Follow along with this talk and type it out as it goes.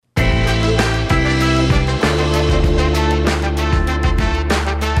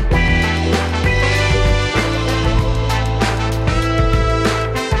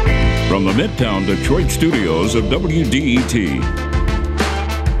from the Midtown Detroit studios of WDET.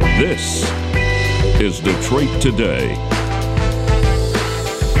 This is Detroit Today.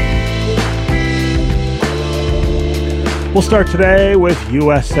 We'll start today with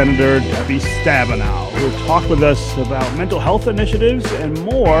U.S. Senator Debbie Stabenow, who will talk with us about mental health initiatives and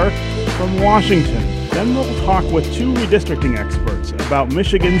more from Washington. Then we'll talk with two redistricting experts about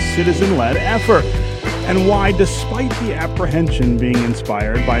Michigan's citizen-led effort and why, despite the apprehension being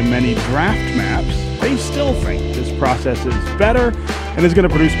inspired by many draft maps, they still think this process is better and is going to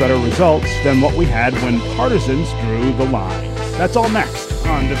produce better results than what we had when partisans drew the lines. That's all next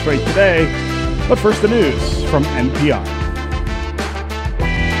on Detroit Today. But first, the news from NPR.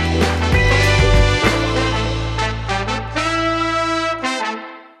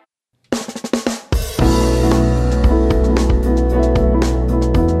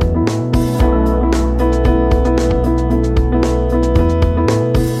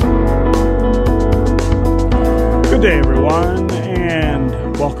 Good day, everyone,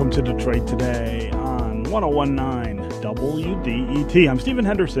 and welcome to Detroit Today on 101.9 WDET. I'm Stephen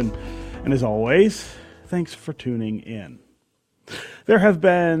Henderson, and as always, thanks for tuning in. There have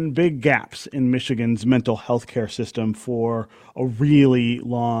been big gaps in Michigan's mental health care system for a really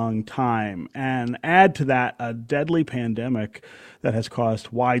long time, and add to that a deadly pandemic that has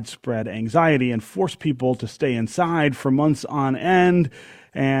caused widespread anxiety and forced people to stay inside for months on end.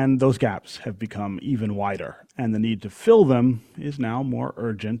 And those gaps have become even wider, and the need to fill them is now more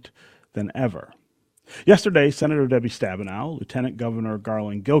urgent than ever. Yesterday, Senator Debbie Stabenow, Lieutenant Governor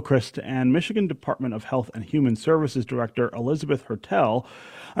Garland Gilchrist, and Michigan Department of Health and Human Services Director Elizabeth Hertel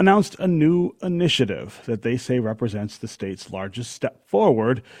announced a new initiative that they say represents the state's largest step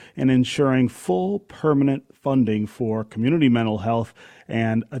forward in ensuring full permanent funding for community mental health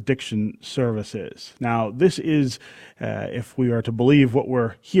and addiction services. Now, this is, if we are to believe what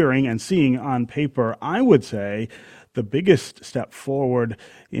we're hearing and seeing on paper, I would say the biggest step forward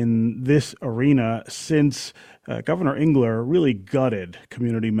in this arena since Governor Engler really gutted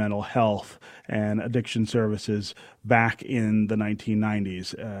community mental health and addiction services back in the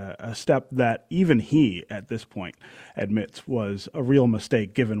 1990s, a step that even he, at this point, admits was a real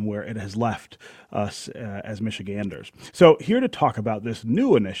mistake given where it has left us as Michiganders. So here to talk about this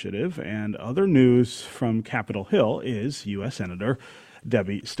new initiative and other news from Capitol Hill is U.S. Senator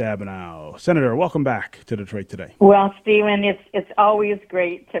Debbie Stabenow. Senator, welcome back to Detroit Today. Well, Stephen, it's always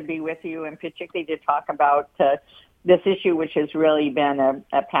great to be with you, and particularly to talk about this issue, which has really been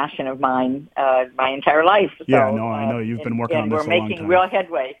a passion of mine my entire life. Yeah, so, I know you've been working on this a long time. And we're making real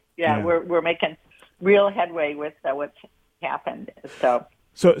headway. Yeah. We're making real headway with what's happened.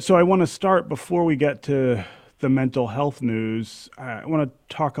 So I want to start before we get to the mental health news. I want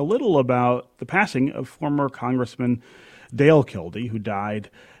to talk a little about the passing of former Congressman Dale Kildee, who died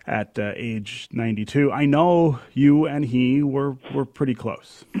at age 92. I know you and he were pretty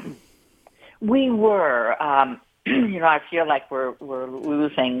close. We were. I feel like we're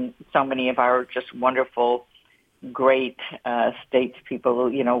losing so many of our just wonderful, great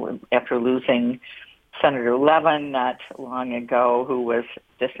statespeople. After losing Senator Levin not long ago, who was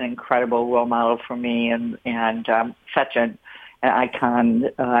just an incredible role model for me and such an icon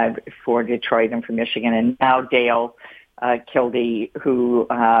for Detroit and for Michigan, and now Dale Kildee, who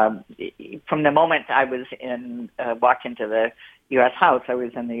from the moment I was walked into the U.S. House, I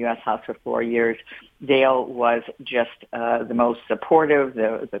was in the U.S. House for 4 years. Dale was just the most supportive,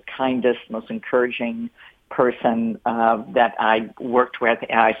 the kindest, most encouraging person that I worked with.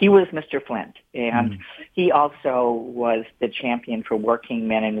 He was Mr. Flint, and he also was the champion for working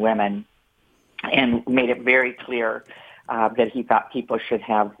men and women, and made it very clear that he thought people should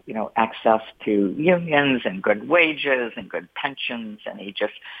have, access to unions and good wages and good pensions, and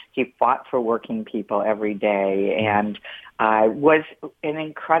he fought for working people every day, and was an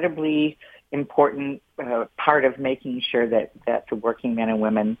incredibly important part of making sure that the working men and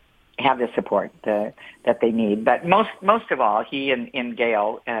women have the support that they need. But most of all, he and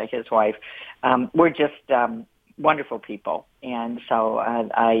Gail, his wife, were just wonderful people, and so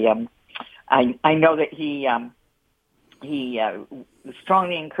I know that he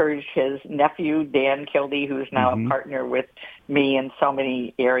strongly encouraged his nephew, Dan Kildee, who's now a partner with me in so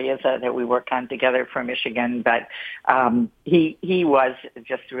many areas that we work on together for Michigan. But he was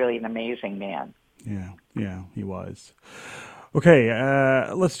just really an amazing man. Yeah, he was. Okay,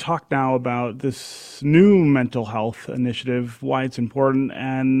 let's talk now about this new mental health initiative, why it's important,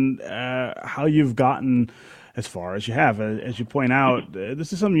 and how you've gotten as far as you have. As you point out,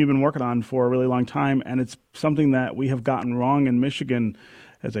 this is something you've been working on for a really long time, and it's something that we have gotten wrong in Michigan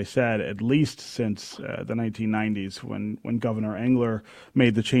as I said, at least since the 1990s when Governor Engler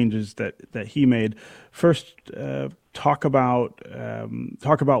made the changes that he made. First, talk about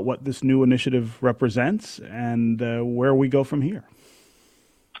what this new initiative represents and where we go from here.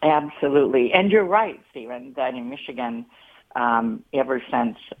 Absolutely. And you're right, Stephen, that in Michigan, ever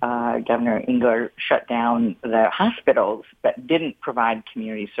since Governor Engler shut down the hospitals but didn't provide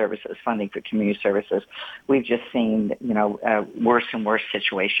community services, funding for community services, we've just seen, a worse and worse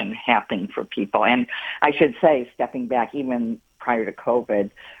situation happening for people. And I should say, stepping back, even prior to COVID,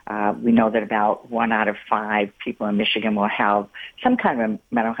 we know that about 1 out of 5 people in Michigan will have some kind of a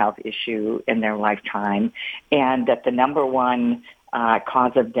mental health issue in their lifetime, and that the number one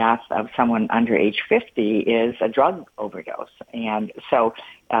cause of death of someone under age 50 is a drug overdose. And so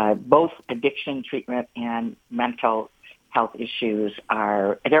both addiction treatment and mental health issues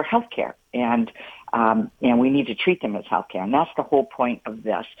they're healthcare, and we need to treat them as healthcare. And that's the whole point of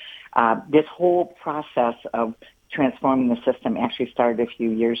this. This whole process of transforming the system actually started a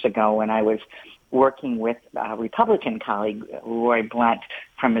few years ago when I was working with a Republican colleague, Roy Blunt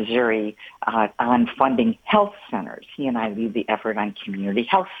from Missouri, on funding health centers. He and I lead the effort on community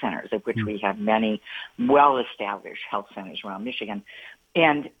health centers, of which we have many well-established health centers around Michigan.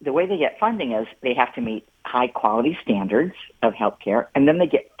 And the way they get funding is they have to meet high-quality standards of healthcare, and then they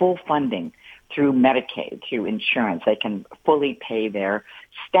get full funding through Medicaid, through insurance. They can fully pay their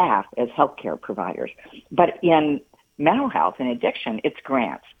staff as healthcare providers. But in mental health and addiction, it's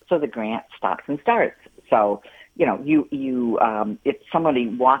grants. So the grant stops and starts. So, if somebody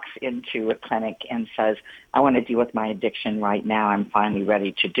walks into a clinic and says, I want to deal with my addiction right now, I'm finally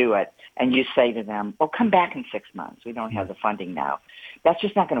ready to do it, and you say to them, well, come back in 6 months. We don't have the funding now. That's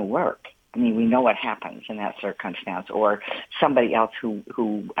just not going to work. I mean, we know what happens in that circumstance. Or somebody else who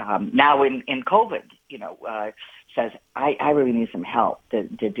now in COVID, says, I really need some help to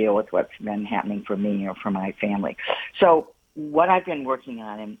deal with what's been happening for me or for my family. So what I've been working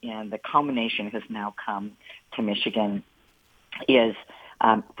on, and the culmination has now come to Michigan, is,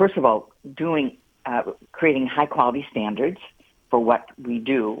 first of all, creating high-quality standards for what we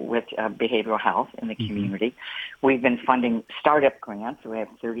do with behavioral health in the community. We've been funding startup grants. We have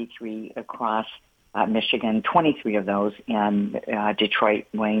 33 across Michigan, 23 of those in Detroit,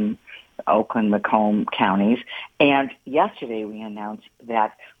 Wayne, Oakland, Macomb counties. And yesterday we announced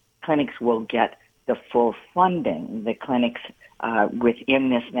that clinics will get the full funding. The clinics within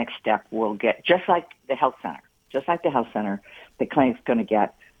this next step will get, just like the health center, the clinic's going to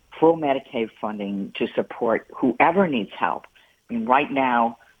get full Medicaid funding to support whoever needs help. I mean, right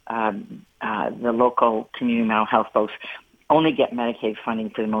now, the local community mental health folks only get Medicaid funding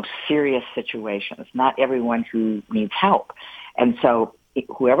for the most serious situations, not everyone who needs help. And so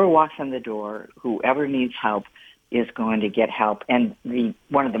whoever walks in the door, whoever needs help, is going to get help. And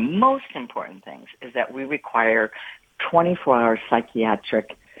one of the most important things is that we require 24-hour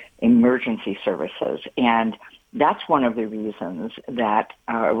psychiatric emergency services. And that's one of the reasons that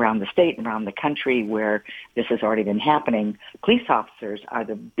around the state and around the country where this has already been happening, police officers are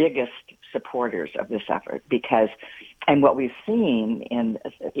the biggest supporters of this effort and what we've seen in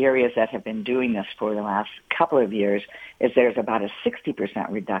areas that have been doing this for the last couple of years is there's about a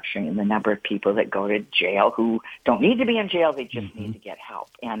 60% reduction in the number of people that go to jail who don't need to be in jail, they just need to get help.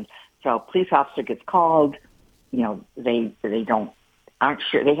 And so police officer gets called, they aren't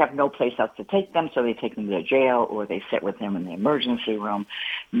sure, they have no place else to take them, so they take them to the jail or they sit with them in the emergency room.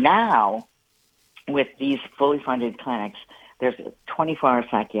 Now, with these fully funded clinics, there's a 24-hour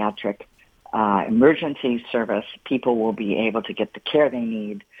psychiatric emergency service. People will be able to get the care they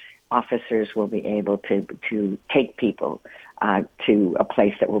need. Officers will be able to take people to a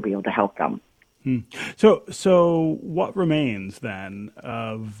place that will be able to help them. So what remains then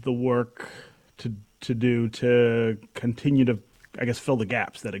of the work to do to continue to, I guess, fill the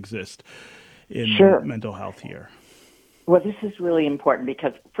gaps that exist in mental health here? Well, this is really important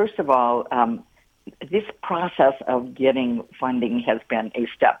because, first of all, this process of getting funding has been a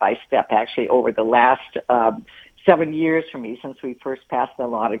step-by-step, actually, over the last 7 years for me since we first passed the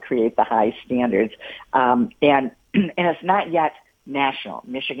law to create the high standards. And it's not yet national.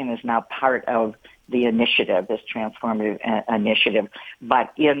 Michigan is now part of the initiative, this transformative initiative.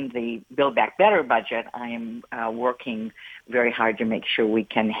 But in the Build Back Better budget, I am working very hard to make sure we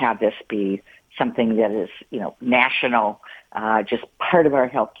can have this be something that is, national, just part of our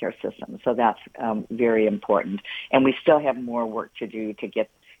healthcare system. So that's very important. And we still have more work to do to get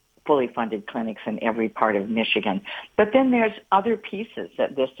fully funded clinics in every part of Michigan. But then there's other pieces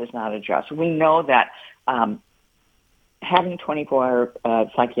that this does not address. We know that having 24-hour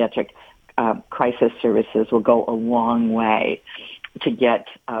psychiatric crisis services will go a long way. to get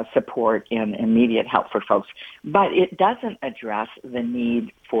support and immediate help for folks. But it doesn't address the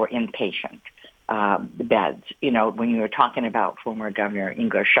need for inpatient beds. You know, when you were talking about former Governor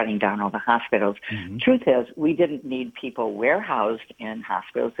Ingler shutting down all the hospitals, truth is we didn't need people warehoused in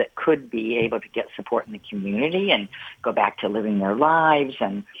hospitals that could be able to get support in the community and go back to living their lives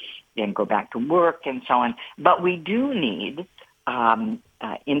and go back to work and so on. But we do need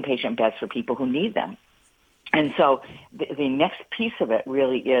inpatient beds for people who need them. And so the next piece of it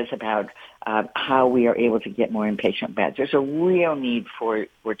really is about how we are able to get more inpatient beds. There's a real need for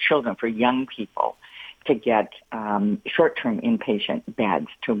children, for young people, to get short-term inpatient beds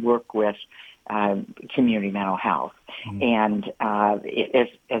to work with community mental health, and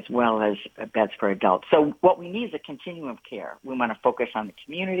as well as beds for adults. So what we need is a continuum of care. We want to focus on the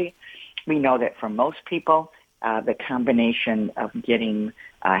community. We know that for most people, the combination of getting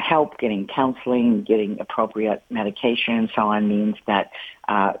help, getting counseling, getting appropriate medication, and so on means that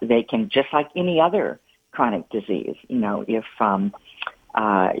they can, just like any other chronic disease, you know, if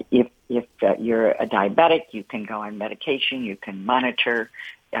you're a diabetic, you can go on medication, you can monitor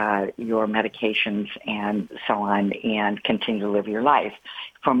your medications and so on and continue to live your life.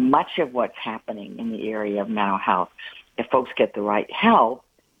 For much of what's happening in the area of mental health, if folks get the right help,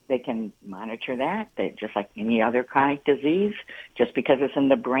 they can monitor that. Just like any other chronic disease, just because it's in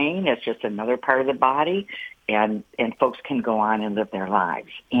the brain, it's just another part of the body, and folks can go on and live their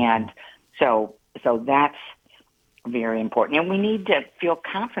lives. And so that's very important. And we need to feel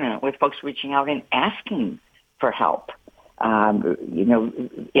confident with folks reaching out and asking for help. You know,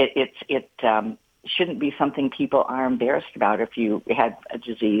 it shouldn't be something people are embarrassed about if you have a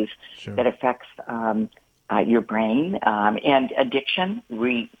disease that affects your brain, and addiction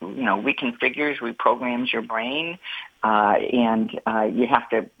reconfigures, reprograms your brain, and you have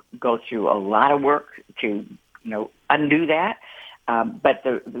to go through a lot of work to undo that. But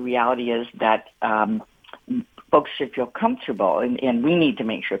the reality is that folks should feel comfortable, and we need to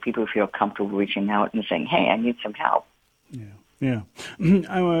make sure people feel comfortable reaching out and saying, "Hey, I need some help." Yeah.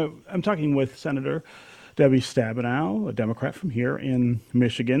 I'm talking with Senator Debbie Stabenow, a Democrat from here in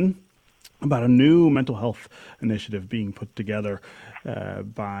Michigan, about a new mental health initiative being put together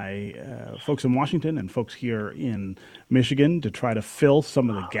by folks in Washington and folks here in Michigan to try to fill some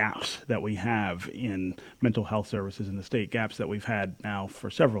of the gaps that we have in mental health services in the state, gaps that we've had now for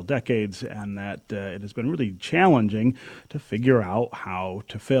several decades, and that it has been really challenging to figure out how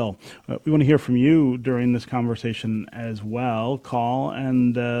to fill. We want to hear from you during this conversation as well. Call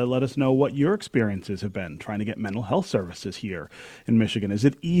and let us know what your experiences have been trying to get mental health services here in Michigan. Is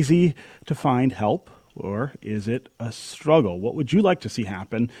it easy to find help, or is it a struggle? What would you like to see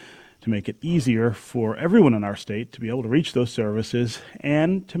happen to make it easier for everyone in our state to be able to reach those services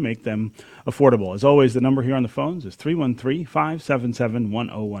and to make them affordable? As always, the number here on the phones is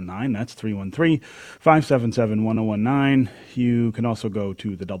 313-577-1019. That's 313-577-1019. You can also go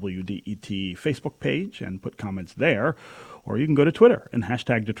to the WDET Facebook page and put comments there, or you can go to Twitter and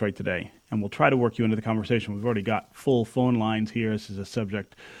hashtag Detroit Today, and we'll try to work you into the conversation. We've already got full phone lines here. This is a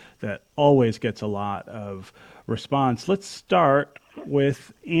subject that always gets a lot of response. Let's start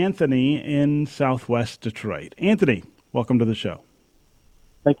with Anthony in Southwest Detroit. Anthony, welcome to the show.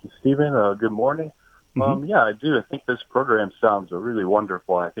 Thank you, Stephen. Good morning. Yeah, I do. I think this program sounds really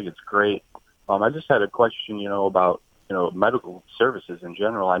wonderful. I think it's great. I just had a question, about, medical services in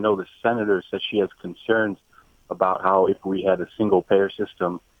general. I know the senator said she has concerns about how if we had a single payer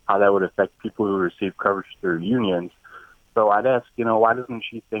system, how that would affect people who receive coverage through unions. So I'd ask, why doesn't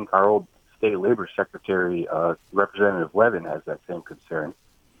she think our old state labor secretary, Representative Levin, has that same concern?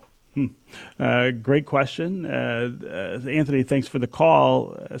 Great question. Anthony, thanks for the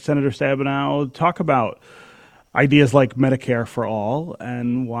call. Senator Stabenow, talk about ideas like Medicare for All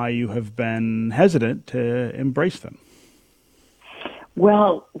and why you have been hesitant to embrace them.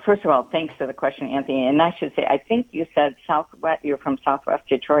 Well, first of all, thanks for the question, Anthony. And I should say, I think you said Southwest. You're from Southwest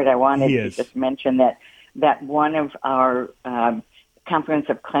Detroit. I wanted to just mention that one of our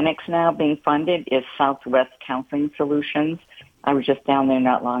comprehensive clinics now being funded is Southwest Counseling Solutions. I was just down there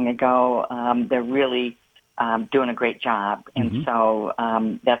not long ago. They're really doing a great job, and so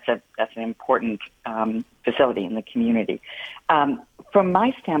that's an important facility in the community. From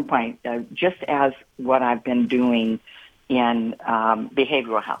my standpoint, just as what I've been doing in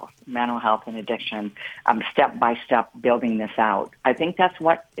behavioral health, mental health, and addiction, step by step building this out. I think that's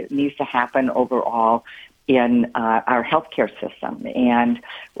what needs to happen overall in our healthcare system. And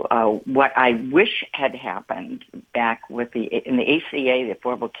what I wish had happened back with in the ACA, the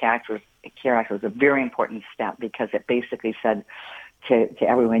Affordable Care Act was a very important step because it basically said to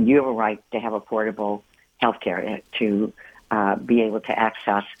everyone, you have a right to have affordable healthcare, to be able to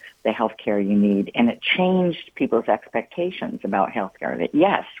access the health care you need. And it changed people's expectations about health care, that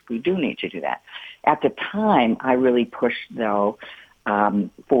yes, we do need to do that. At the time, I really pushed, though,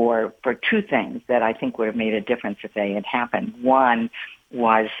 for two things that I think would have made a difference if they had happened. One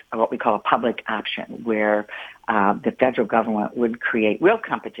was what we call a public option, where the federal government would create real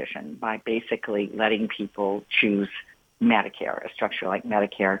competition by basically letting people choose Medicare, a structure like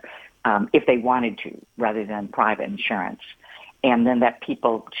Medicare, if they wanted to, rather than private insurance. And then let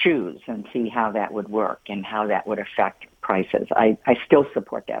people choose and see how that would work and how that would affect prices. I still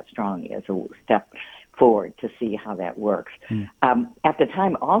support that strongly as a step forward to see how that works. At the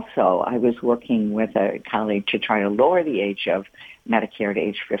time also, I was working with a colleague to try to lower the age of Medicare to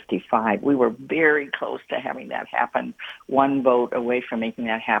age 55. We were very close to having that happen, one vote away from making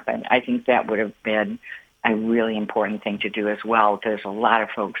that happen. I think that would have been a really important thing to do as well. There's a lot of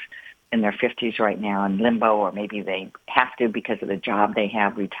folks in their 50s right now in limbo, or maybe they have to because of the job they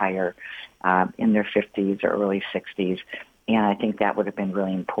have retire in their 50s or early 60s. And I think that would have been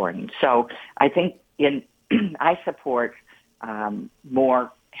really important. So I think I support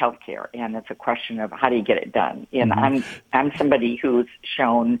more health care, and it's a question of how do you get it done. And I'm somebody who's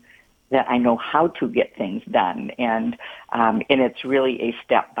shown that I know how to get things done, and it's really a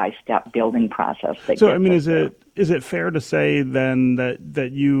step-by-step building process. So, I mean, is it fair to say then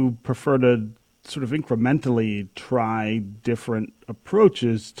that you prefer to sort of incrementally try different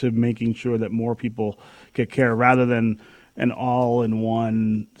approaches to making sure that more people get care, rather than an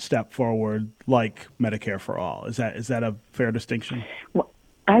all-in-one step forward like Medicare for All? Is that a fair distinction? Well,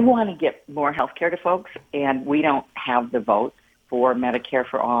 I want to get more health care to folks, and we don't have the votes for Medicare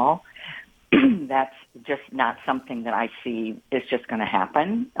for All. That's just not something that I see is just going to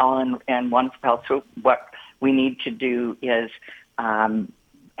happen all in one fell swoop. What we need to do is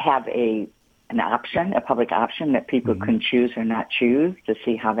have an option, a public option that people can choose or not choose, to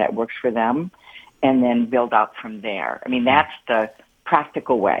see how that works for them, and then build out from there. I mean, that's the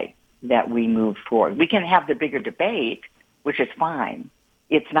practical way that we move forward. We can have the bigger debate, which is fine.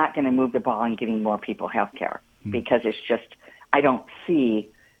 It's not going to move the ball in getting more people health care, because it's just, I don't see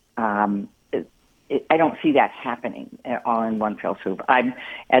that happening all in one fell swoop. I'm,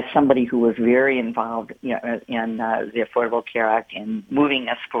 as somebody who was very involved in the Affordable Care Act and moving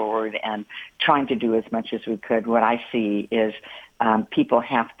us forward and trying to do as much as we could, what I see is people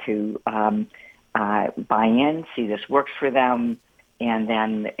have to buy in, see this works for them, and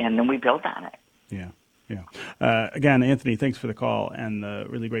then we build on it. Yeah. Again, Anthony, thanks for the call and the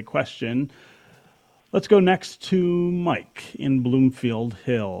really great question. Let's go next to Mike in Bloomfield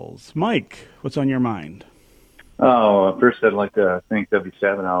Hills. Mike, what's on your mind? First, I'd like to thank Debbie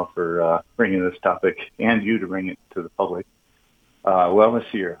Savinow for bringing this topic, and you to bring it to the public.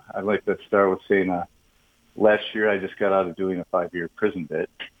 Wellness year. I'd like to start with saying last year I just got out of doing a 5-year prison bit,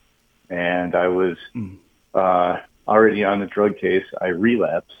 and I was already on the drug case. I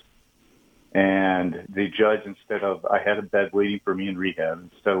relapsed, and the judge, I had a bed waiting for me in rehab,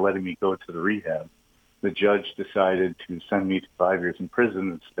 instead of letting me go to the rehab, the judge decided to send me to 5 years in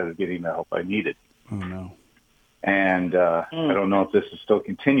prison instead of getting the help I needed. Oh, no. And I don't know if this is still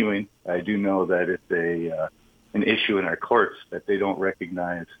continuing. I do know that it's an issue in our courts that they don't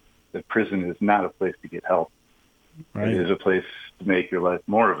recognize that prison is not a place to get help. Right. It is a place to make your life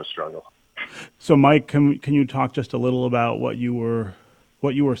more of a struggle. So, Mike, can you talk just a little about what you were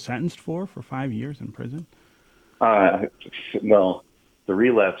sentenced for 5 years in prison? Well, the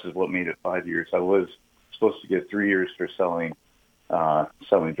relapse is what made it 5 years. I was supposed to get 3 years for selling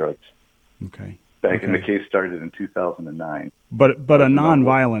drugs. Okay. And the case started in 2009. But a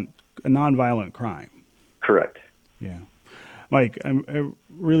nonviolent crime. Correct. Yeah, Mike, I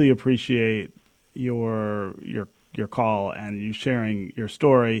really appreciate your call and you sharing your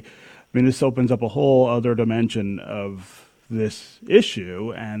story. I mean, this opens up a whole other dimension of this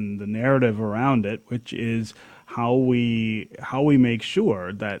issue and the narrative around it, which is how we make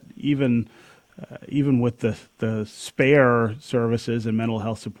sure that even with the spare services and mental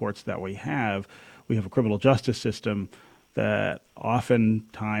health supports that we have a criminal justice system that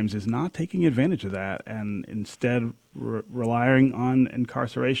oftentimes is not taking advantage of that and instead relying on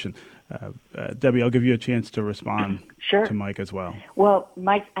incarceration. Debbie, I'll give you a chance to respond to Mike as well. Well,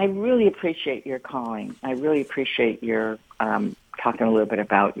 Mike, I really appreciate your calling. I really appreciate your talking a little bit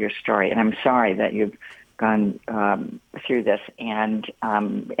about your story, and I'm sorry that you've gone through this. And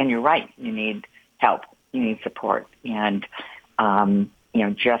you're right. You need help. You need support. And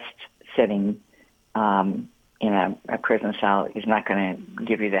just sitting in a prison cell is not going to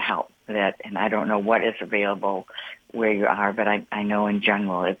give you the help and I don't know what is available where you are, but I know in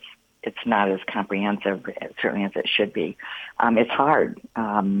general it's not as comprehensive, certainly as it should be. It's hard.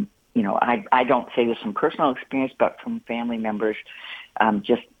 I don't say this from personal experience, but from family members,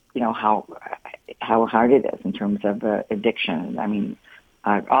 just how hard it is in terms of addiction. I mean,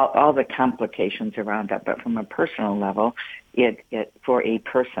 all the complications around that, but from a personal level, it for a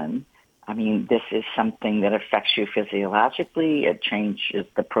person, I mean, this is something that affects you physiologically. It changes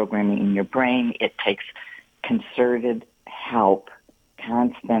the programming in your brain. It takes concerted help,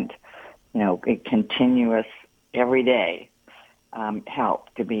 constant, continuous, everyday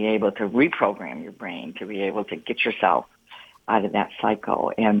help to be able to reprogram your brain, to be able to get yourself out of that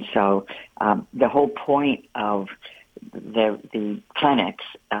cycle. And so the whole point of the clinics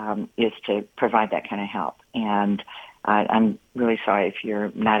is to provide that kind of help. And I'm really sorry if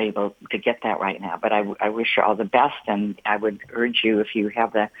you're not able to get that right now, but I wish you all the best, and I would urge you, if you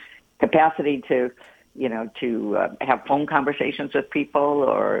have the capacity to have phone conversations with people,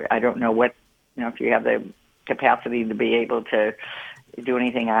 or I don't know what, if you have the capacity to be able to do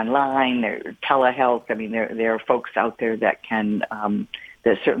anything online or telehealth. I mean, there are folks out there that can,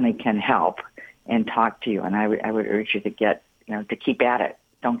 that certainly can help and talk to you. And I would urge you to to keep at it.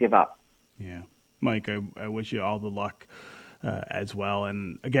 Don't give up. Yeah. Mike, I wish you all the luck as well.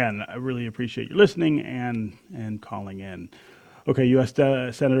 And again, I really appreciate you listening and calling in. Okay, U.S.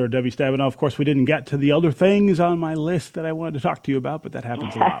 Senator Debbie Stabenow. Of course, we didn't get to the other things on my list that I wanted to talk to you about, but that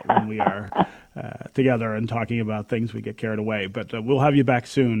happens a lot when we are together and talking about things. We get carried away. But we'll have you back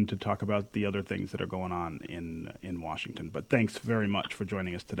soon to talk about the other things that are going on in Washington. But thanks very much for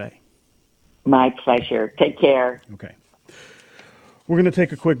joining us today. My pleasure. Take care. Okay. We're going to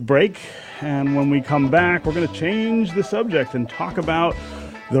take a quick break, and when we come back, we're going to change the subject and talk about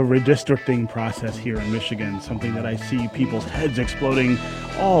the redistricting process here in Michigan, something that I see people's heads exploding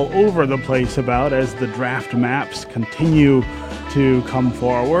all over the place about as the draft maps continue to come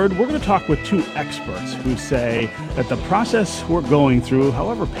forward. We're going to talk with two experts who say that the process we're going through,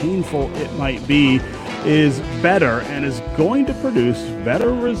 however painful it might be, is better and is going to produce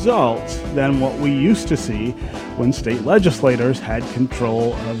better results than what we used to see when state legislators had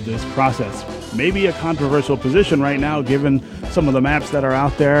control of this process. Maybe a controversial position right now, given some of the maps that are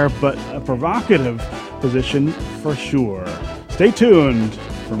out there, but a provocative position for sure. Stay tuned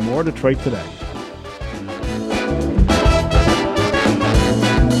for more Detroit Today.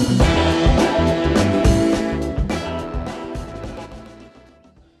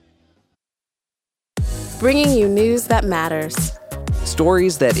 Bringing you news that matters.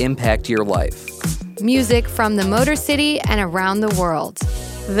 Stories that impact your life. Music from the Motor City and around the world.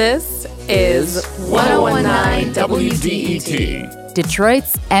 This is 1019 WDET,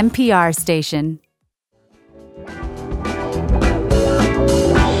 Detroit's NPR station.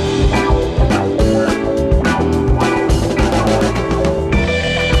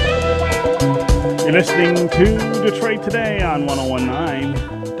 You're listening to Detroit Today on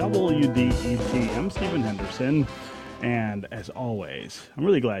 1019 WDET. I'm Stephen Henderson, and as always, I'm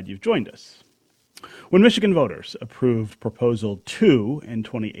really glad you've joined us. When Michigan voters approved Proposal 2 in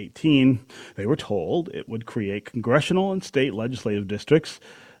 2018, they were told it would create congressional and state legislative districts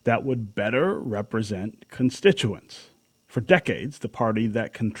that would better represent constituents. For decades, the party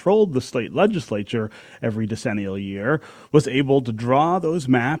that controlled the state legislature every decennial year was able to draw those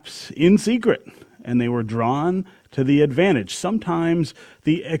maps in secret, and they were drawn to the advantage, sometimes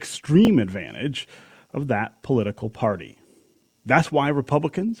the extreme advantage, of that political party. That's why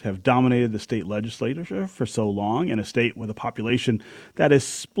Republicans have dominated the state legislature for so long in a state with a population that is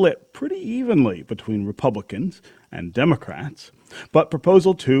split pretty evenly between Republicans and Democrats. But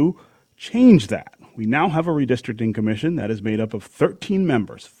Proposal 2 changed that. We now have a redistricting commission that is made up of 13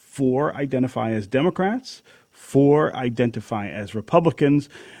 members. 4 identify as Democrats, 4 identify as Republicans,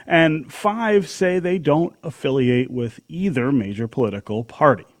 and 5 say they don't affiliate with either major political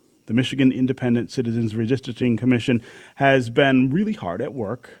party. The Michigan Independent Citizens Redistricting Commission has been really hard at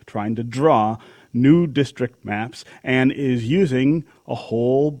work trying to draw new district maps and is using a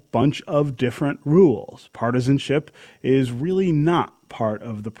whole bunch of different rules. Partisanship is really not part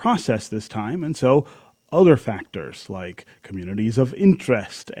of the process this time, and so other factors like communities of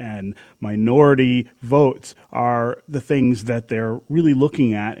interest and minority votes are the things that they're really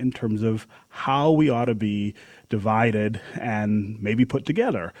looking at in terms of how we ought to be divided and maybe put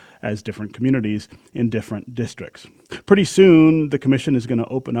together as different communities in different districts. Pretty soon, the commission is going to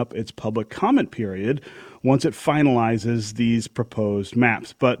open up its public comment period once it finalizes these proposed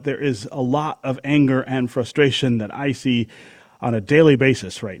maps. But there is a lot of anger and frustration that I see on a daily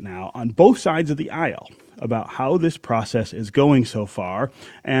basis right now on both sides of the aisle about how this process is going so far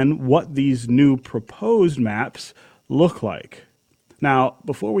and what these new proposed maps look like. Now,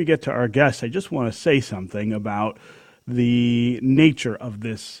 before we get to our guests, I just want to say something about the nature of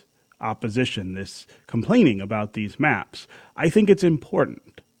this opposition, this complaining about these maps. I think it's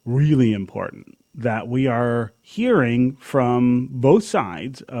important, really important, that we are hearing from both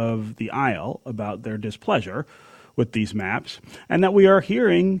sides of the aisle about their displeasure with these maps, and that we are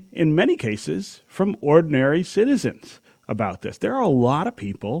hearing, in many cases, from ordinary citizens about this. There are a lot of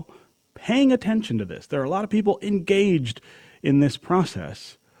people paying attention to this. There are a lot of people engaged in this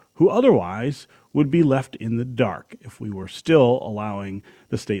process who otherwise would be left in the dark if we were still allowing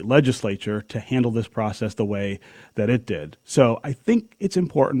the state legislature to handle this process the way that it did. So I think it's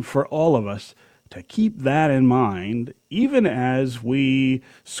important for all of us to keep that in mind, even as we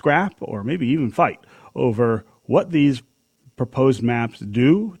scrap or maybe even fight over what these proposed maps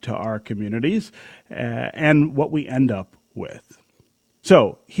do to our communities and what we end up with.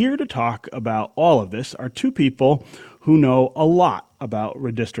 So here to talk about all of this are two people who know a lot about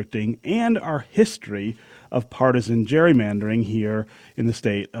redistricting and our history of partisan gerrymandering here in the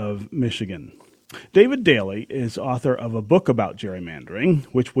state of Michigan. David Daley is author of a book about gerrymandering,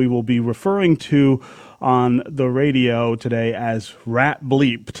 which we will be referring to on the radio today as Rat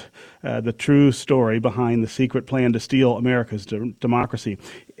Bleeped, the true story behind the secret plan to steal America's democracy.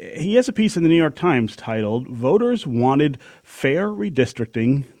 He has a piece in the New York Times titled, "Voters Wanted Fair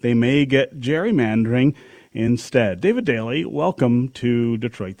Redistricting, They May Get Gerrymandering Instead." David Daley, welcome to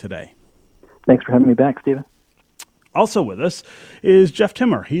Detroit Today. Thanks for having me back, Stephen. Also with us is Jeff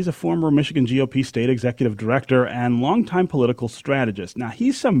Timmer. He's a former Michigan GOP state executive director and longtime political strategist. Now,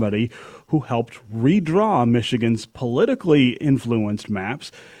 he's somebody who helped redraw Michigan's politically influenced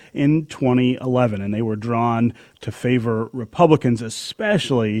maps in 2011, and they were drawn to favor Republicans,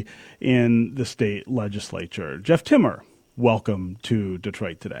 especially in the state legislature. Jeff Timmer, welcome to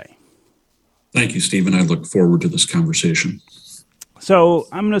Detroit Today. Thank you, Stephen. I look forward to this conversation. So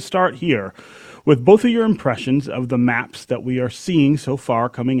I'm going to start here with both of your impressions of the maps that we are seeing so far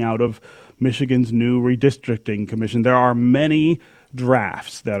coming out of Michigan's new redistricting commission. There are many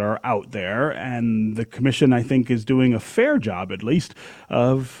drafts that are out there, and the commission, I think, is doing a fair job, at least,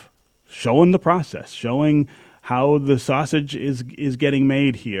 of showing the process, showing how the sausage is getting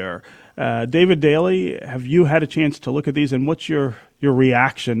made here. David Daley, have you had a chance to look at these, and what's your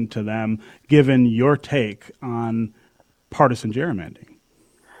reaction to them, given your take on partisan gerrymandering?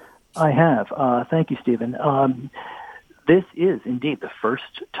 I have. Thank you, Stephen. This is indeed the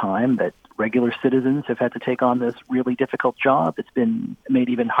first time that regular citizens have had to take on this really difficult job. It's been made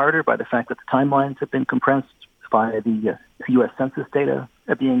even harder by the fact that the timelines have been compressed by the U.S. Census data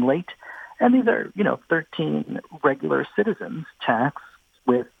being late. And these are, 13 regular citizens taxed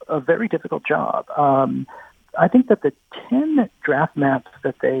with a very difficult job. I think that the 10 draft maps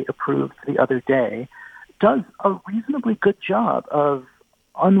that they approved the other day does a reasonably good job of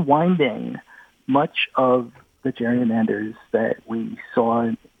unwinding much of the gerrymanders that we saw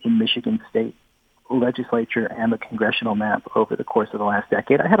in Michigan state legislature and the congressional map over the course of the last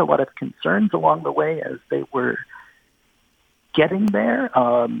decade. I had a lot of concerns along the way as they were getting there.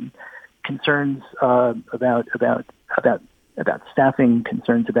 Concerns about staffing,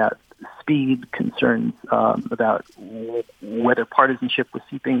 concerns about speed, concerns about whether partisanship was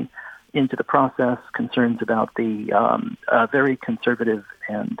seeping into the process, concerns about the very conservative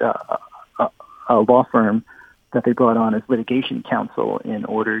and law firm that they brought on as litigation counsel in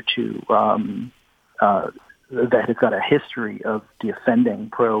order to that has got a history of defending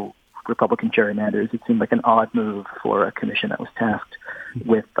pro-Republican gerrymanders. It seemed like an odd move for a commission that was tasked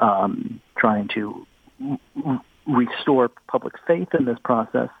with trying to restore public faith in this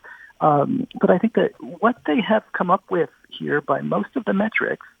process. But I think that what they have come up with here by most of the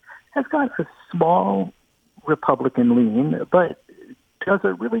metrics has got a small Republican lean, but does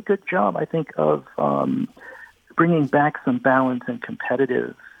a really good job, I think, of bringing back some balance and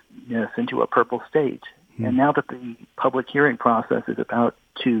competitiveness into a purple state. And now that the public hearing process is about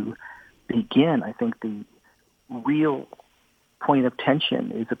to begin, I think the real point of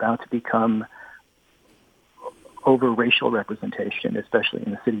tension is about to become over racial representation, especially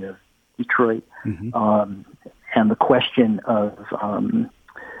in the city of Detroit. And the question of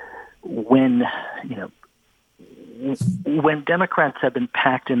when Democrats have been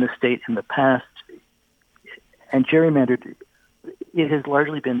packed in the state in the past and gerrymandered, it has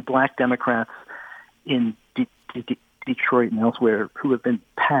largely been black Democrats in Detroit and elsewhere who have been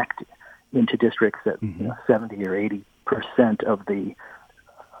packed into districts at 70 or 80% of the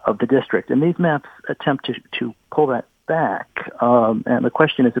district. And these maps attempt to pull that back. And the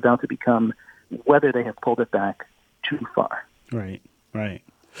question is about to become whether they have pulled it back too far. Right.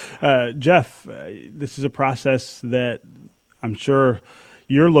 Jeff, this is a process that I'm sure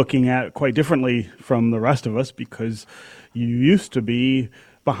you're looking at it quite differently from the rest of us because you used to be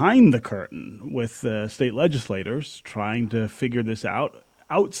behind the curtain with state legislators trying to figure this out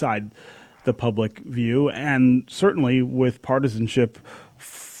outside the public view, and certainly with partisanship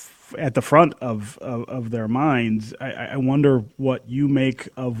at the front of their minds. I wonder what you make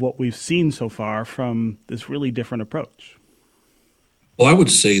of what we've seen so far from this really different approach. Well, I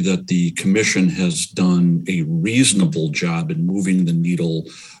would say that the commission has done a reasonable job in moving the needle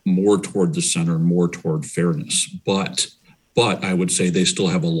more toward the center, more toward fairness. But I would say they still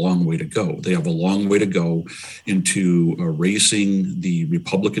have a long way to go. They have a long way to go into erasing the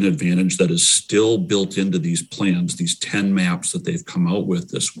Republican advantage that is still built into these plans, these 10 maps that they've come out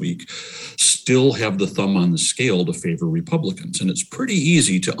with this week, still have the thumb on the scale to favor Republicans. And it's pretty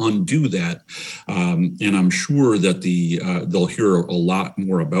easy to undo that. And I'm sure that they'll hear a lot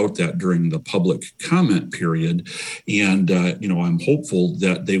more about that during the public comment period. And, I'm hopeful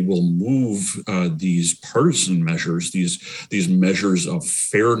that they will move these partisan measures, these measures of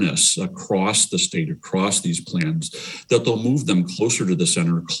fairness across the state, across these plans, that they'll move them closer to the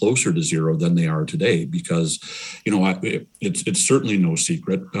center, closer to zero than they are today. Because, it's certainly no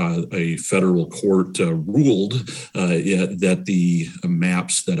secret. A federal court ruled that the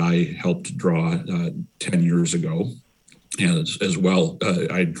maps that I helped draw 10 years ago, and as well,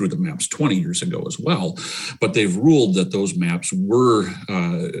 I drew the maps 20 years ago as well, but they've ruled that those maps were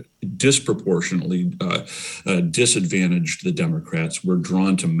disproportionately disadvantaged the Democrats, were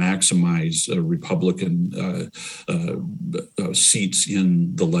drawn to maximize Republican seats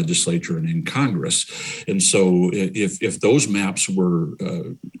in the legislature and in Congress. And so if those maps were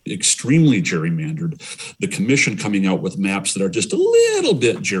extremely gerrymandered, the commission coming out with maps that are just a little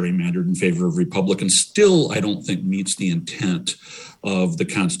bit gerrymandered in favor of Republicans still, I don't think, meets the intent of the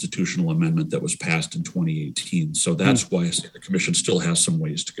constitutional amendment that was passed in 2018. So that's why I say the commission still has some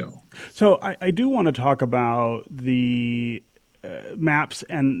ways to go. So I do want to talk about the maps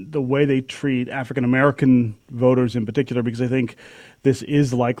and the way they treat African-American voters in particular, because I think this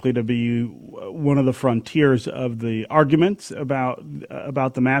is likely to be one of the frontiers of the arguments about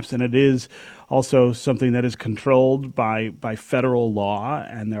the maps, and it is also something that is controlled by federal law,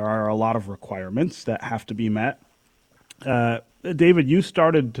 and there are a lot of requirements that have to be met. David, you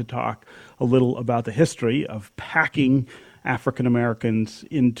started to talk a little about the history of packing African Americans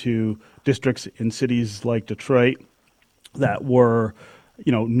into districts in cities like Detroit that were,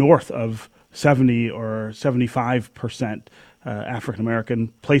 north of 70 or 75% African American,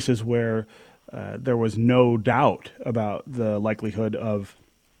 places where there was no doubt about the likelihood of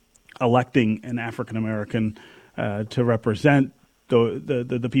electing an African American to represent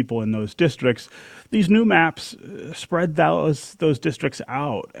the people in those districts. These new maps spread those districts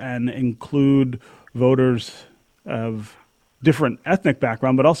out and include voters of different ethnic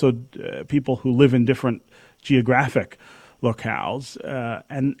background, but also people who live in different geographic locales.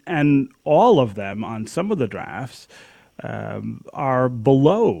 And all of them on some of the drafts are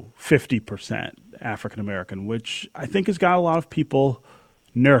below 50% African American, which I think has got a lot of people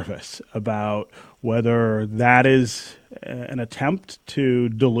nervous about whether that is an attempt to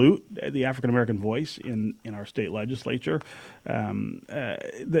dilute the African-American voice in our state legislature.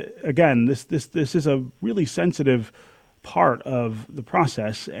 Again, this is a really sensitive part of the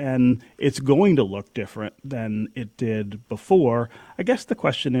process, and it's going to look different than it did before. I guess the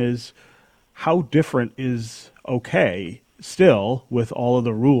question is, how different is okay still with all of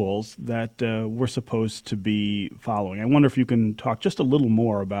the rules that we're supposed to be following? I wonder if you can talk just a little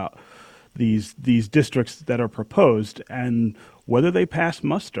more about these districts that are proposed and whether they pass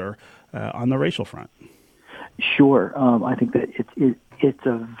muster on the racial front. Sure. I think that it's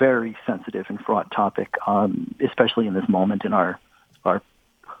a very sensitive and fraught topic, especially in this moment in our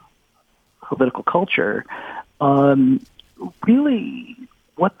political culture. Really,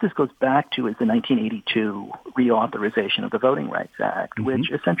 what this goes back to is the 1982 reauthorization of the Voting Rights Act,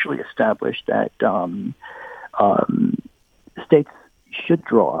 which essentially established that states should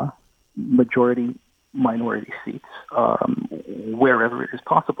draw majority-minority seats wherever it is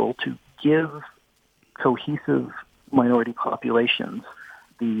possible to give cohesive minority populations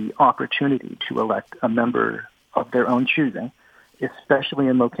the opportunity to elect a member of their own choosing, especially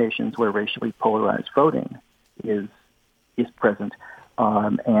in locations where racially polarized voting is present,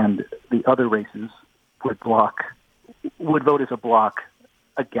 and the other races would vote as a bloc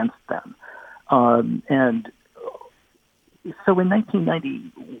against them. And so in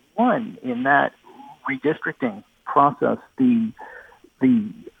 1991, in that redistricting process, the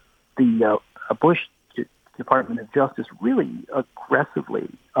Bush Department of Justice really aggressively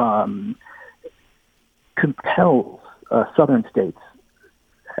compels southern states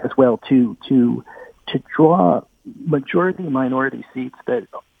as well to draw majority-minority seats that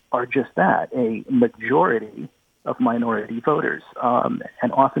are just that, a majority of minority voters.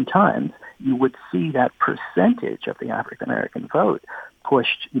 And oftentimes you would see that percentage of the African-American vote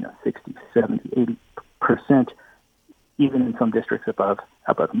pushed, 60, 70, 80%, even in some districts above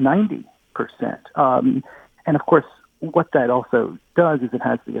 90%. And of course, what that also does is it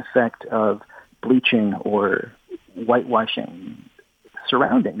has the effect of bleaching or whitewashing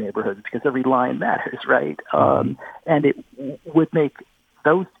surrounding neighborhoods because every line matters, right? And it would make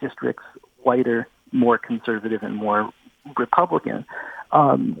those districts whiter, more conservative, and more Republican.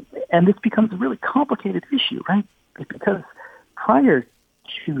 And this becomes a really complicated issue, right? Because prior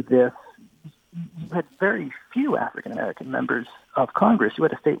to this, you had very few African-American members of Congress. You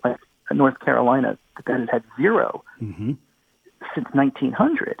had a state like North Carolina that has had zero since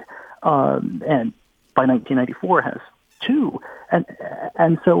 1900. And by 1994 has two.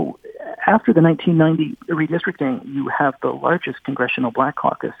 And so after the 1990 redistricting, you have the largest congressional black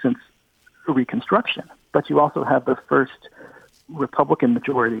caucus since Reconstruction. But you also have the first Republican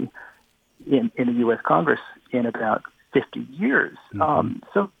majority in the U.S. Congress in about 50 years.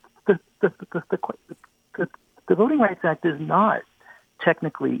 So the Voting Rights Act does not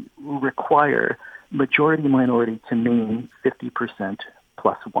technically require majority-minority to mean 50%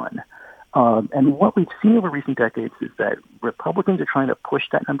 plus one. And what we've seen over recent decades is that Republicans are trying to push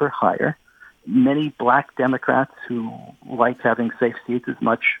that number higher. Many black Democrats who like having safe seats as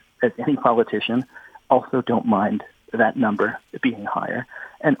much as any politician also don't mind that number being higher.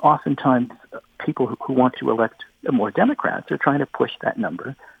 And oftentimes people who want to elect more Democrats are trying to push that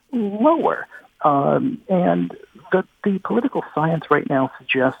number lower. And the political science right now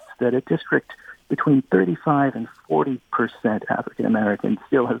suggests that a district between 35 and 40% African Americans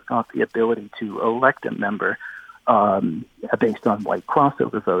still has got the ability to elect a member based on white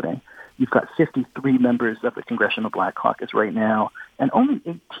crossover voting. You've got 53 members of the Congressional Black Caucus right now, and only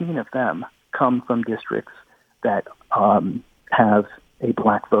 18 of them come from districts that have a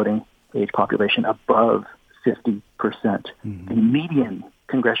black voting age population above 50%. The median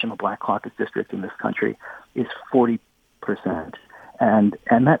Congressional Black Caucus district in this country is 40%. And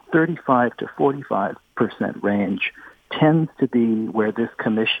that 35 to 45% range tends to be where this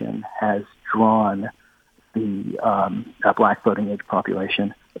commission has drawn the black voting age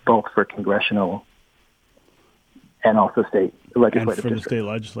population, both for congressional and also state legislative and for districts. the state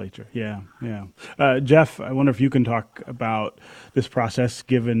legislature. Yeah. Jeff, I wonder if you can talk about this process,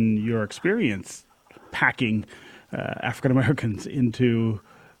 given your experience packing African Americans into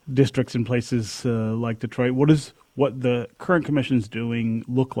districts in places like Detroit. What the current commission is doing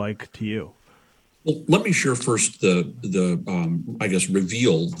look like to you? Well, let me share first reveal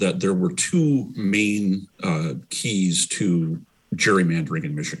that there were two main keys to gerrymandering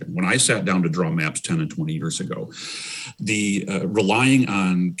in Michigan. When I sat down to draw maps 10 and 20 years ago, the relying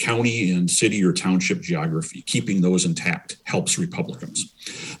on county and city or township geography, keeping those intact, helps Republicans.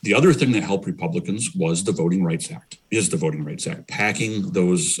 The other thing that helped Republicans was the Voting Rights Act, packing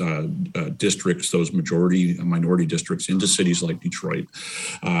those districts, those minority districts into cities like Detroit.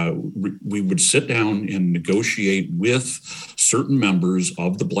 We would sit down and negotiate with certain members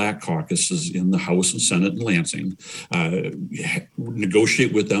of the black caucuses in the House and Senate in Lansing,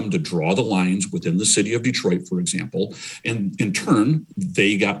 negotiate with them to draw the lines within the city of Detroit, for example, and in turn,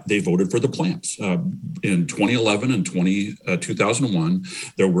 they voted for the plans. In 2011 and 2001,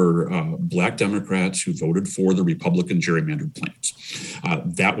 there were black Democrats who voted for the Republican gerrymandered plans.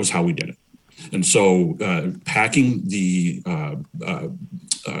 That was how we did it. And so packing the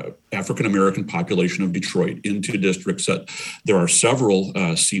African-American population of Detroit into districts that there are several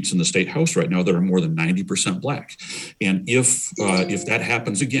seats in the state house right now that are more than 90% black. And if that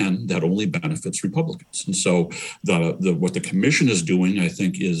happens again, that only benefits Republicans. And so what the commission is doing, I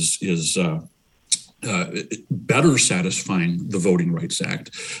think, is better satisfying the Voting Rights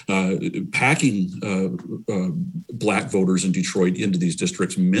Act, packing black voters in Detroit into these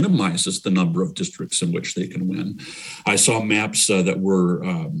districts minimizes the number of districts in which they can win. I saw maps that were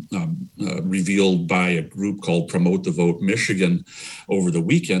revealed by a group called Promote the Vote Michigan over the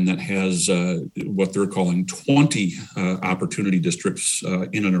weekend that has what they're calling 20 opportunity districts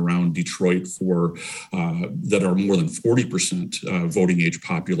in and around Detroit that are more than 40% voting age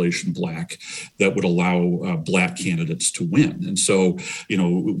population black that would allow black candidates to win. And so,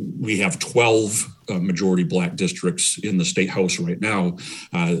 we have 12 majority black districts in the state house right now.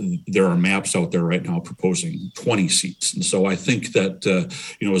 There are maps out there right now proposing 20 seats. And so I think that,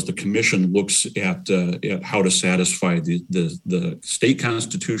 as the commission looks at how to satisfy the state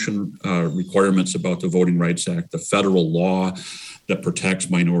constitution requirements about the Voting Rights Act, the federal law that protects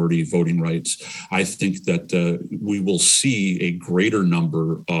minority voting rights, I think that we will see a greater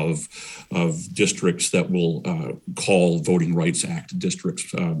number of districts that will call Voting Rights Act districts.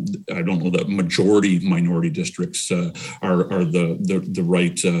 I don't know that majority minority districts are the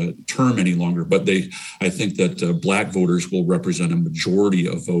right term any longer, but I think that black voters will represent a majority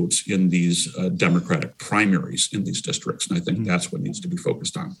of votes in these Democratic primaries in these districts, and I think that's what needs to be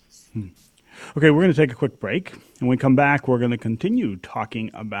focused on. Okay, we're going to take a quick break. And when we come back, we're going to continue talking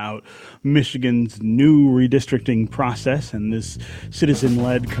about Michigan's new redistricting process and this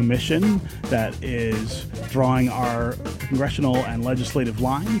citizen-led commission that is drawing our congressional and legislative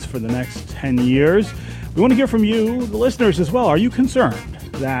lines for the next 10 years. We want to hear from you, the listeners, as well. Are you concerned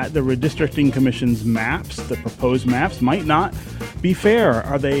that the redistricting commission's maps, the proposed maps, might not be fair?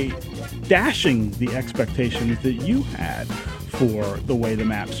 Are they dashing the expectations that you had for the way the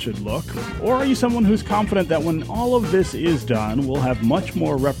maps should look? Or are you someone who's confident that when all of this is done, we'll have much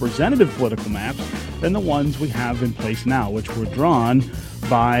more representative political maps than the ones we have in place now, which were drawn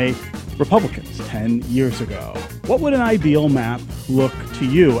by Republicans 10 years ago? What would an ideal map look to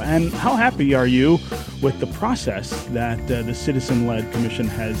you? And how happy are you with the process that the citizen-led commission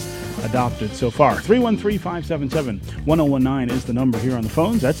has adopted so far? 313-577-1019 is the number here on the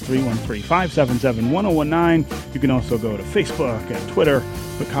phones. That's 313-577-1019. You can also go to Facebook and Twitter,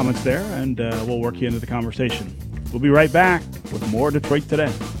 put comments there, and we'll work you into the conversation. We'll be right back with more Detroit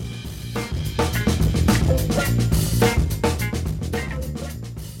Today.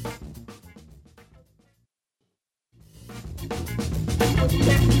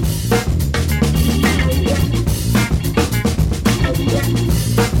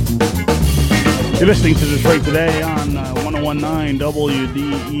 You're listening to Detroit Today on 1019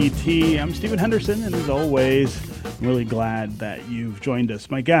 WDET. I'm Stephen Henderson, and as always, I'm really glad that you've joined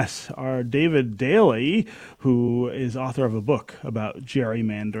us. My guests are David Daley, who is author of a book about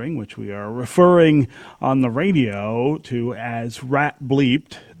gerrymandering, which we are referring on the radio to as Rat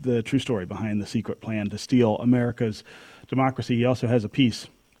Bleeped, the true story behind the secret plan to steal America's democracy. He also has a piece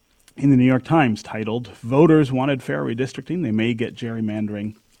in the New York Times titled, Voters Wanted Fair Redistricting, They May Get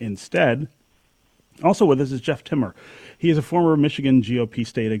Gerrymandering Instead. Also with us is Jeff Timmer. He is a former Michigan GOP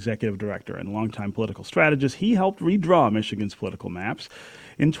state executive director and longtime political strategist. He helped redraw Michigan's political maps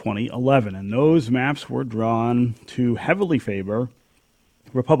in 2011, and those maps were drawn to heavily favor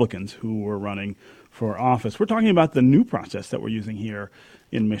Republicans who were running for office. We're talking about the new process that we're using here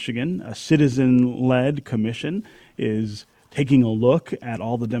in Michigan. A citizen-led commission is taking a look at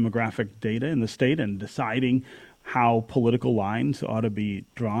all the demographic data in the state and deciding how political lines ought to be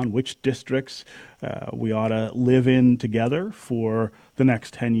drawn, which districts we ought to live in together for the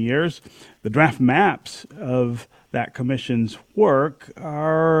next 10 years. The draft maps of that commission's work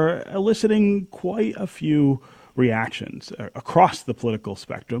are eliciting quite a few reactions across the political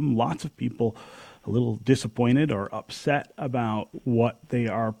spectrum. Lots of people a little disappointed or upset about what they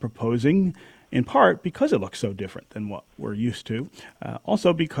are proposing, in part because it looks so different than what we're used to.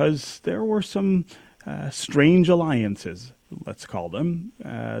 Also because there were some strange alliances, let's call them,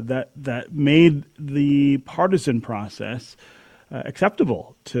 that made the partisan process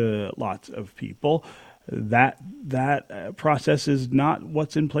acceptable to lots of people. That process is not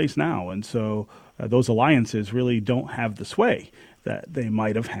what's in place now, and so those alliances really don't have the sway that they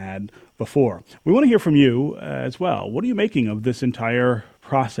might have had before. We want to hear from you as well. What are you making of this entire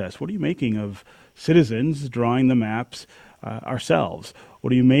process? What are you making of citizens drawing the maps ourselves?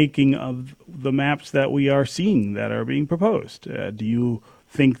 What are you making of the maps that we are seeing that are being proposed? Do you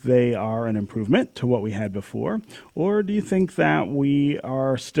think they are an improvement to what we had before? Or do you think that we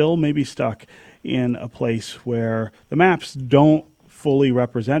are still maybe stuck in a place where the maps don't fully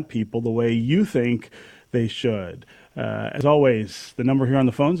represent people the way you think they should? As always, the number here on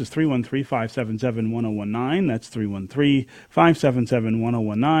the phones is 313-577-1019. That's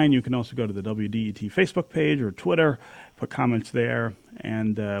 313-577-1019. You can also go to the WDET Facebook page or Twitter, put comments there,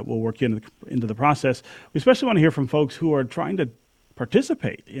 and we'll work you into the process. We especially want to hear from folks who are trying to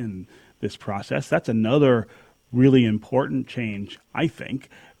participate in this process. That's another really important change, I think.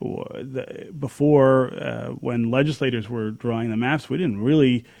 Before, when legislators were drawing the maps, we didn't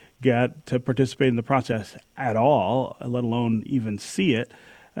really get to participate in the process at all, let alone even see it.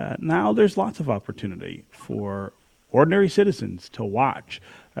 Now there's lots of opportunity for ordinary citizens to watch,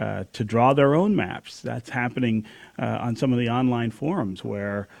 to draw their own maps. That's happening on some of the online forums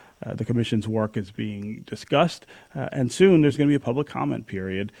where the commission's work is being discussed. And soon there's going to be a public comment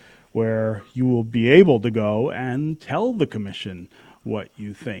period where you will be able to go and tell the commission what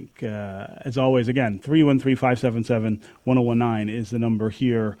you think. As always, again, 313-577-1019 is the number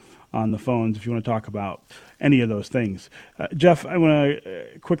here on the phones if you want to talk about any of those things. Jeff, I want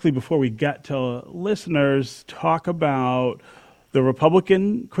to quickly, before we get to listeners, talk about the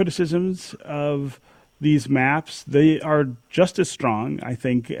Republican criticisms of these maps. They are just as strong, I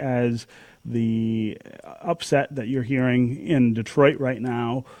think, as the upset that you're hearing in Detroit right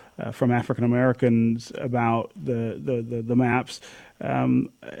now from African Americans about the maps.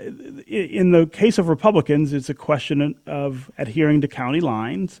 In the case of Republicans, it's a question of adhering to county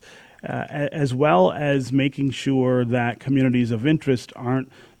lines, as well as making sure that communities of interest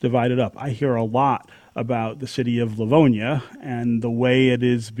aren't divided up. I hear a lot about the city of Livonia and the way it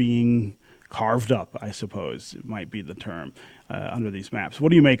is being carved up, I suppose might be the term, under these maps. What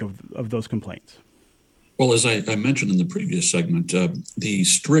do you make of those complaints? Well, as I mentioned in the previous segment, the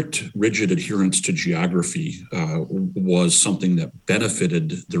strict, rigid adherence to geography was something that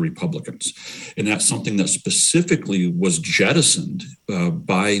benefited the Republicans. And that's something that specifically was jettisoned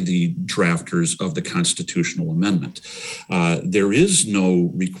by the drafters of the constitutional amendment. There is no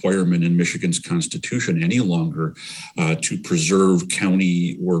requirement in Michigan's Constitution any longer to preserve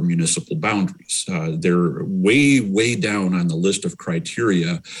county or municipal boundaries. They're way down on the list of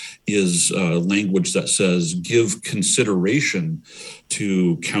criteria is language that says give consideration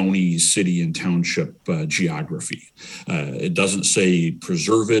to county, city, and township geography. It doesn't say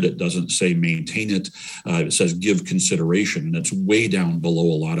preserve it. It doesn't say maintain it. It says give consideration, and it's way down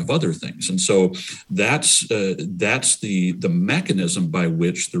below a lot of other things. And so that's the mechanism by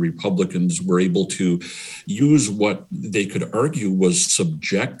which the Republicans were able to use what they could argue was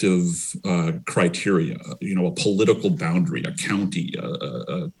subjective criteria, a political boundary, a county,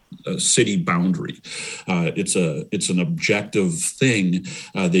 a city boundary. It's an objective thing.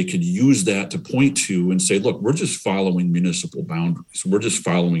 They could use that to point to and say, look, we're just following municipal boundaries. We're just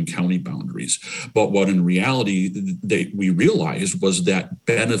following county boundaries. But what in reality we realized was that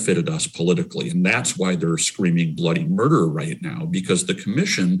benefited us politically. And that's why they're screaming bloody murder right now, because the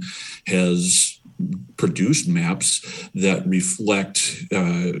commission has produced maps that reflect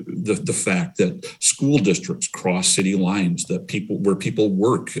the fact that school districts cross city lines, that where people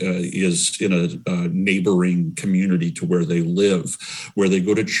work is in a neighboring community to where they live, where they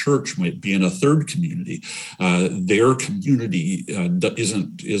go to church might be in a third community. Their community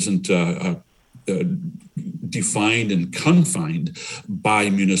isn't defined and confined by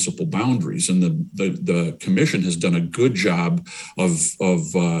municipal boundaries, and the commission has done a good job of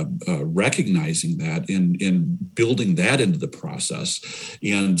recognizing that and building that into the process.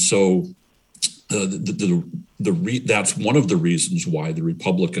 And so that's one of the reasons why the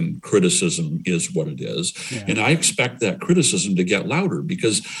Republican criticism is what it is. Yeah. And I expect that criticism to get louder,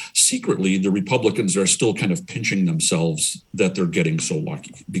 because secretly the Republicans are still kind of pinching themselves that they're getting so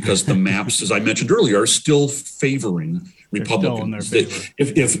lucky, because the maps, as I mentioned earlier, are still favoring Republicans.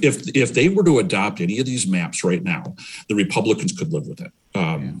 If they were to adopt any of these maps right now, the Republicans could live with it.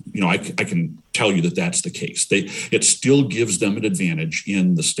 I can tell you that that's the case. It still gives them an advantage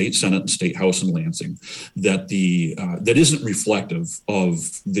in the state Senate and state House in Lansing that that isn't reflective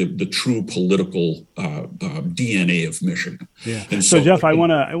of the true political DNA of Michigan. Yeah. And so Jeff, I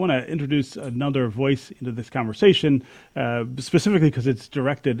want to introduce another voice into this conversation, specifically because it's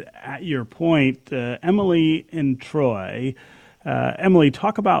directed at your point. Emily in Troy. Emily,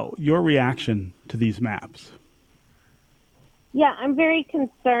 talk about your reaction to these maps. Yeah, I'm very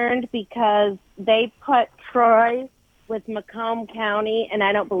concerned because they put Troy with Macomb County, and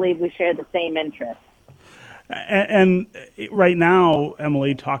I don't believe we share the same interests. And right now,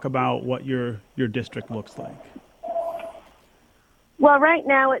 Emily, talk about what your district looks like. Well, right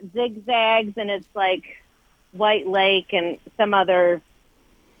now it zigzags, and it's like White Lake and some other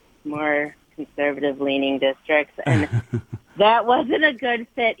more conservative-leaning districts, and that wasn't a good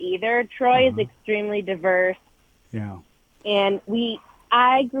fit either. Troy is extremely diverse. Yeah. And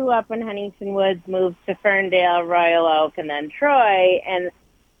I grew up in Huntington Woods, moved to Ferndale, Royal Oak, and then Troy, and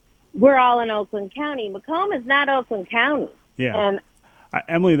we're all in Oakland County. Macomb is not Oakland County. Yeah. And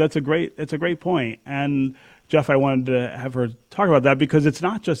Emily, that's a great point. And Jeff, I wanted to have her talk about that because it's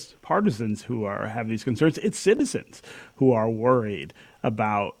not just partisans who have these concerns; it's citizens who are worried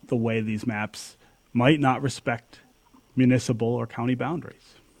about the way these maps might not respect municipal or county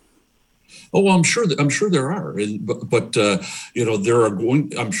boundaries. Oh, well, I'm sure there are, but there are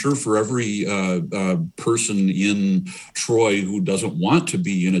going. I'm sure for every person in Troy who doesn't want to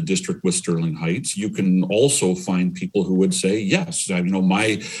be in a district with Sterling Heights, you can also find people who would say, yes, I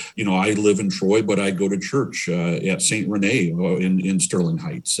live in Troy, but I go to church at St. Rene in Sterling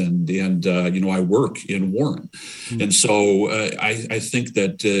Heights, and I work in Warren, and so I think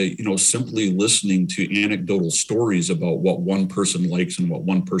that simply listening to anecdotal stories about what one person likes and what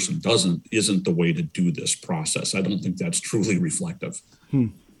one person doesn't isn't the way to do this process. I don't think that's truly reflective.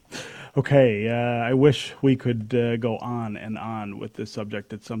 Okay, I wish we could go on and on with this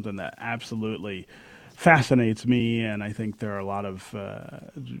subject. It's something that absolutely fascinates me, and I think there are a lot of,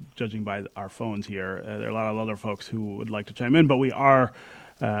 judging by our phones here, there are a lot of other folks who would like to chime in, but we are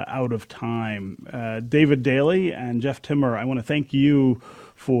out of time. David Daly and Jeff Timmer, I want to thank you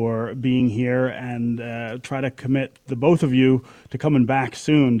for being here, and try to commit the both of you to coming back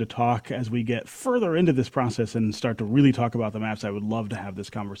soon to talk as we get further into this process and start to really talk about the maps. I would love to have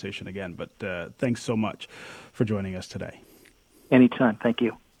this conversation again, but thanks so much for joining us today. Anytime. Thank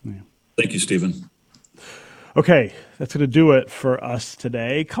you. Yeah. Thank you, Stephen. Okay, that's going to do it for us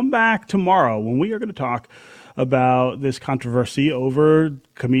today. Come back tomorrow when we are going to talk about this controversy over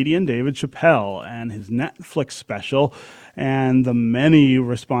comedian David Chappelle and his Netflix special and the many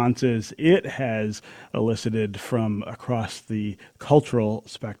responses it has elicited from across the cultural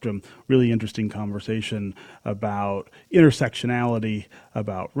spectrum. Really interesting conversation about intersectionality,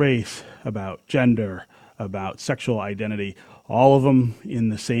 about race, about gender, about sexual identity, all of them in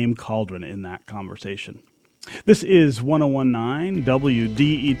the same cauldron in that conversation. This is 101.9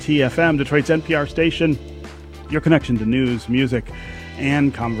 WDET-FM, Detroit's NPR station, your connection to news, music,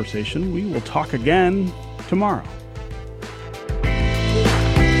 and conversation. We will talk again tomorrow.